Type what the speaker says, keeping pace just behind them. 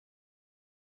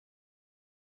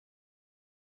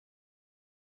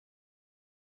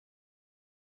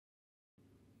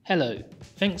Hello,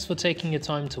 thanks for taking your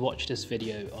time to watch this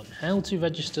video on how to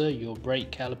register your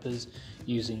brake calipers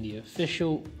using the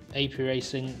official AP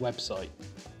Racing website.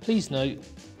 Please note,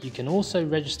 you can also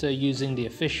register using the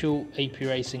official AP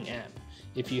Racing app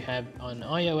if you have an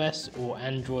iOS or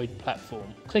Android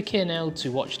platform. Click here now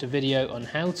to watch the video on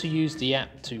how to use the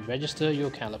app to register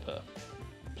your caliper.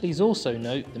 Please also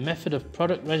note the method of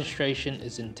product registration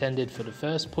is intended for the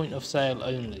first point of sale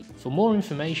only. For more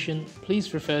information,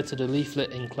 please refer to the leaflet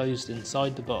enclosed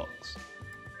inside the box.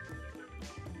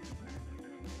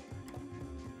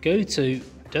 Go to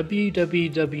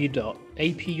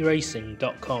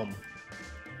www.apracing.com,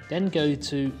 then go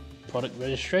to Product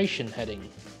Registration heading.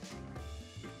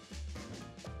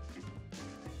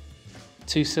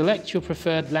 To select your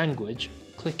preferred language,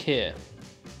 click here.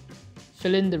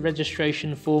 Fill in the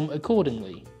registration form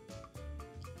accordingly.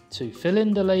 To fill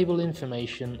in the label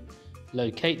information,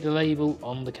 locate the label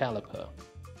on the caliper.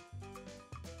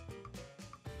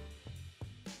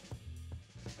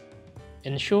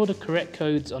 Ensure the correct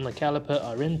codes on the caliper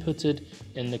are inputted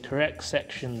in the correct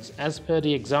sections as per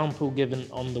the example given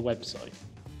on the website.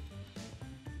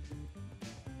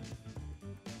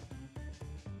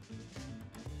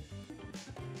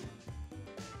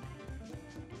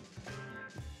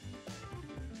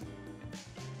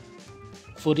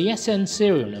 For the SN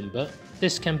serial number,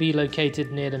 this can be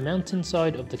located near the mounting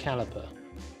side of the caliper.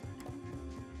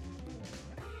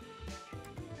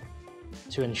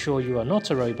 To ensure you are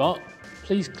not a robot,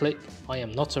 please click I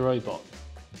am not a robot.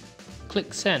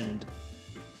 Click Send.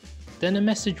 Then a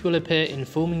message will appear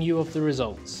informing you of the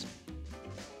results.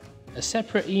 A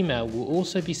separate email will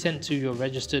also be sent to your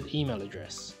registered email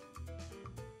address.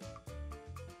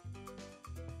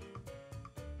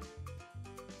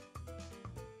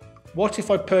 What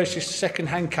if I purchased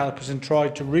second-hand calipers and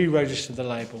tried to re-register the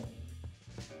label?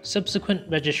 Subsequent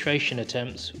registration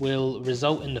attempts will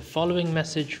result in the following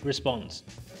message response.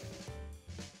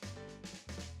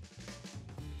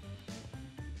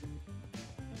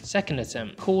 Second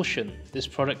attempt, caution, this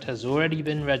product has already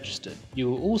been registered. You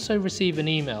will also receive an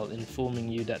email informing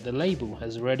you that the label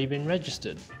has already been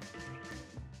registered.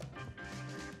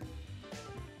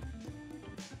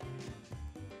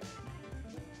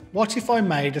 What if I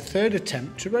made a third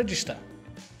attempt to register?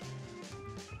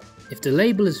 If the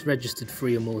label is registered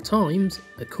 3 or more times,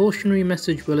 a cautionary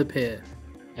message will appear.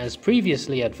 As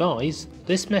previously advised,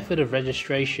 this method of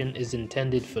registration is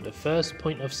intended for the first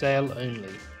point of sale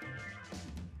only.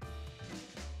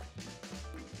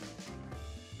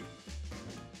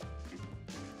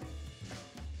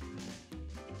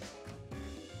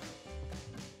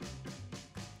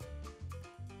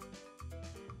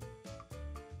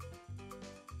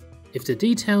 If the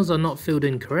details are not filled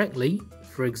in correctly,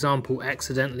 for example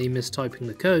accidentally mistyping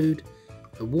the code,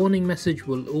 a warning message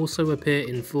will also appear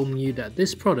informing you that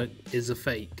this product is a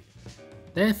fake.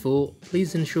 Therefore,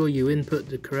 please ensure you input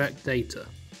the correct data.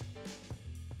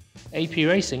 AP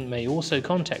Racing may also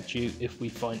contact you if we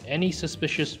find any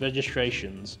suspicious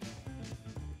registrations.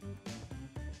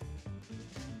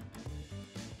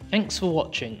 Thanks for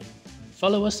watching.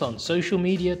 Follow us on social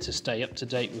media to stay up to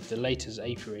date with the latest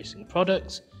AP Racing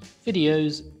products,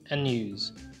 videos and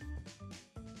news.